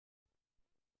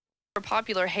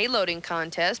popular hay loading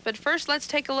contest, but first let's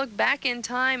take a look back in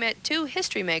time at two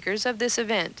history makers of this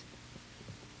event.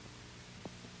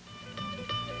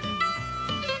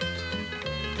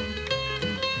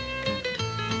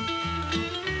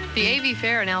 The AV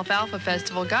Fair and Alfalfa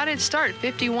Festival got its start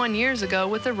 51 years ago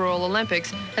with the Rural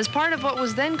Olympics as part of what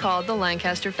was then called the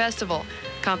Lancaster Festival.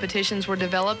 Competitions were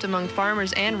developed among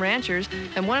farmers and ranchers,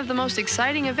 and one of the most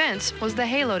exciting events was the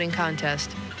hay loading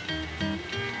contest.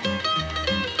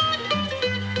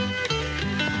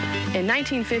 In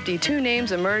 1950, two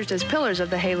names emerged as pillars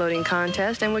of the hay loading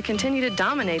contest and would continue to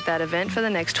dominate that event for the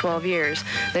next 12 years.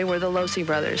 They were the Losey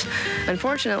brothers.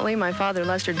 Unfortunately, my father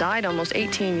Lester died almost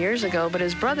 18 years ago, but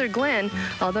his brother Glenn,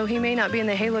 although he may not be in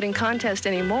the hay loading contest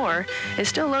anymore, is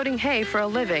still loading hay for a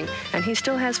living, and he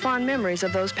still has fond memories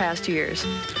of those past years.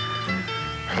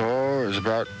 Oh, it was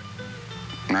about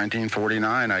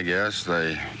 1949, I guess.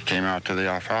 They came out to the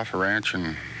Alfalfa Ranch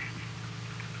and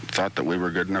thought that we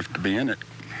were good enough to be in it.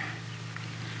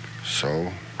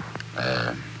 So,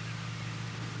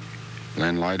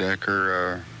 Len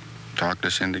Lydecker talked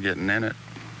us into getting in it.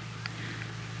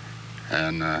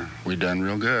 And we done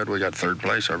real good. We got third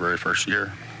place our very first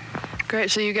year.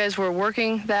 Great. So you guys were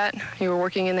working that? You were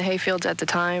working in the hay fields at the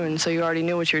time, and so you already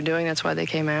knew what you were doing. That's why they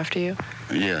came after you?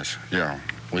 Yes, yeah.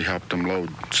 We helped them load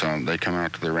some. They come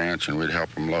out to the ranch, and we'd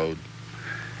help them load.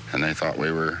 And they thought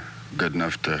we were good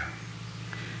enough to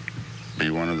be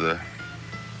one of the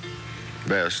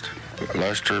best.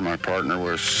 Lester, my partner,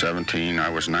 was 17. I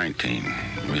was 19.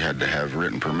 We had to have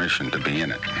written permission to be in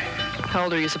it. How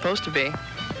old are you supposed to be?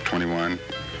 21.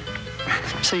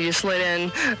 So you slid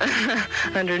in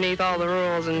underneath all the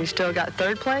rules and you still got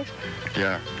third place?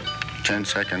 Yeah. 10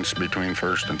 seconds between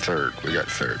first and third. We got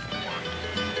third.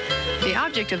 The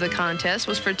object of the contest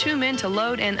was for two men to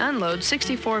load and unload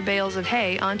 64 bales of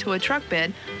hay onto a truck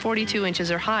bed 42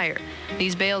 inches or higher.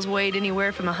 These bales weighed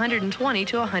anywhere from 120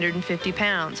 to 150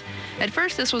 pounds. At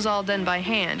first, this was all done by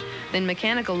hand. Then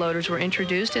mechanical loaders were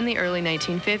introduced in the early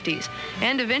 1950s.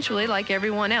 And eventually, like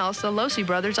everyone else, the Losey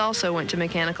brothers also went to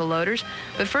mechanical loaders,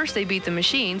 but first they beat the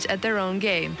machines at their own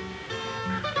game.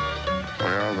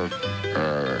 Well, the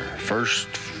first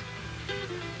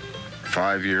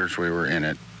 5 years we were in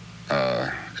it,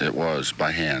 it was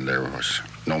by hand. There was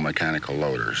no mechanical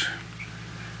loaders.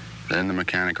 Then the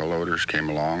mechanical loaders came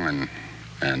along,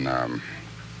 and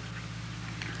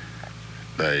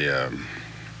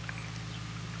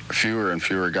fewer and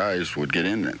fewer guys would get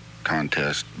in the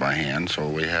contest by hand, so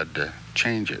we had to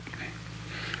change it.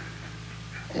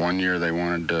 One year they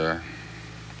wanted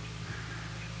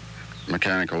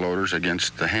mechanical loaders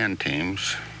against the hand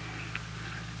teams,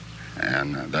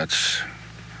 and that's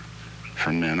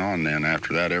from then on. Then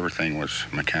after that, everything was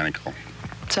mechanical.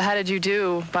 So how did you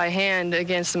do by hand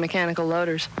against the mechanical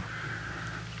loaders?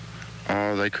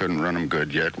 Oh, they couldn't run them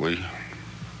good yet. We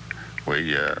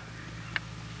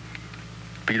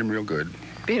beat them real good.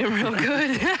 Beat them real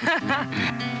good.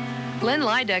 Len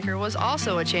Lydecker was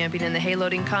also a champion in the hay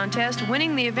loading contest,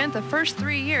 winning the event the first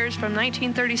 3 years from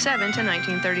 1937 to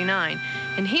 1939.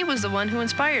 And he was the one who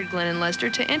inspired Glenn and Lester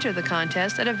to enter the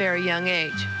contest at a very young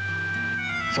age.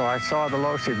 So I saw the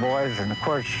Losey boys, and of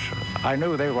course, I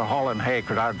knew they were hauling hay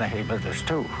because I was in the hay business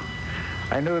too.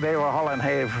 I knew they were hauling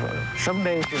hay. Some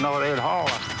days, you know, they'd haul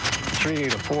 3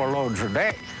 to 4 loads a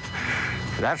day.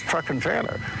 That's truck and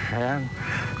trailer. And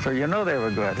so you know they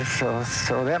were good. So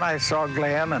then I saw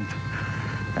Glenn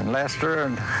and Lester,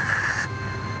 and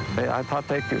I thought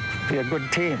they could be a good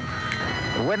team.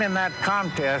 Winning that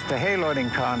contest, the hay loading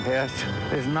contest,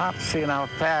 is not seeing how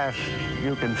fast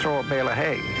you can throw a bale of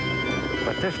hay.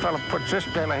 But this fellow puts this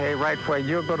bale of hay right where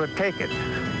you're going to take it.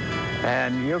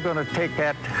 And you're going to take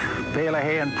that bale of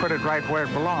hay and put it right where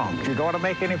it belongs. You don't want to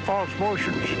make any false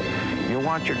motions. You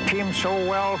want your team so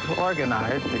well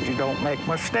organized that you don't make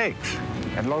mistakes.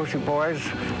 And Losey boys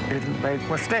didn't make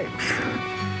mistakes.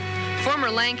 Former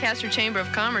Lancaster Chamber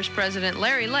of Commerce President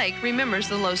Larry Lake remembers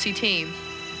the Losey team.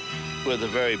 We're the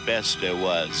very best there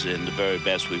was, and the very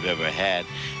best we've ever had.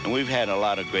 And we've had a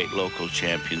lot of great local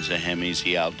champions, the Hemis,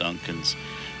 the Al Duncans,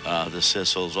 the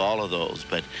Sissels, all of those.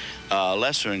 But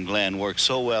Lester and Glenn worked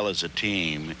so well as a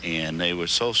team, and they were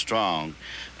so strong.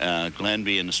 Glenn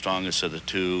being the strongest of the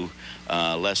two,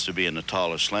 Lester being the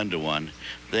taller, slender one.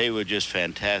 They were just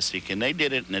fantastic, and they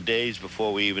did it in the days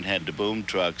before we even had the boom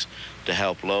trucks to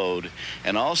help load.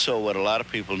 And also what a lot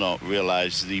of people don't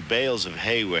realize, the bales of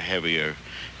hay were heavier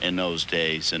in those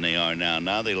days than they are now.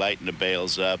 Now they lighten the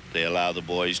bales up. They allow the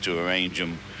boys to arrange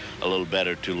them a little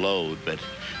better to load, but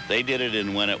they did it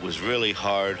in when it was really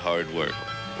hard work.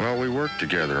 Well, we worked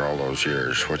together all those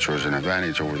years, which was an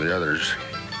advantage over the others.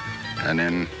 And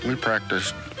then we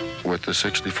practiced with the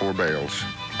 64 bales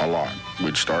a lot.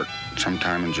 We'd start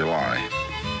sometime in July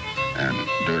and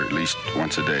do it at least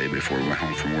once a day before we went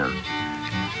home from work.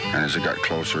 And as it got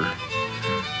closer,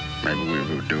 maybe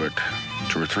we would do it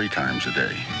 2 or 3 times a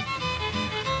day.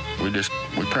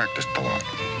 We practiced a lot,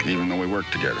 even though we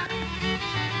worked together.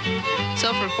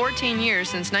 So for 14 years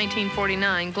since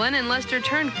 1949, Glenn and Lester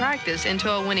turned practice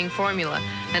into a winning formula.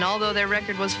 And although their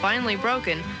record was finally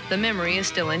broken, the memory is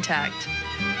still intact.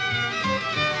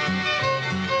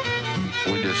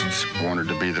 We just wanted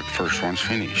to be the first ones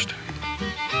finished.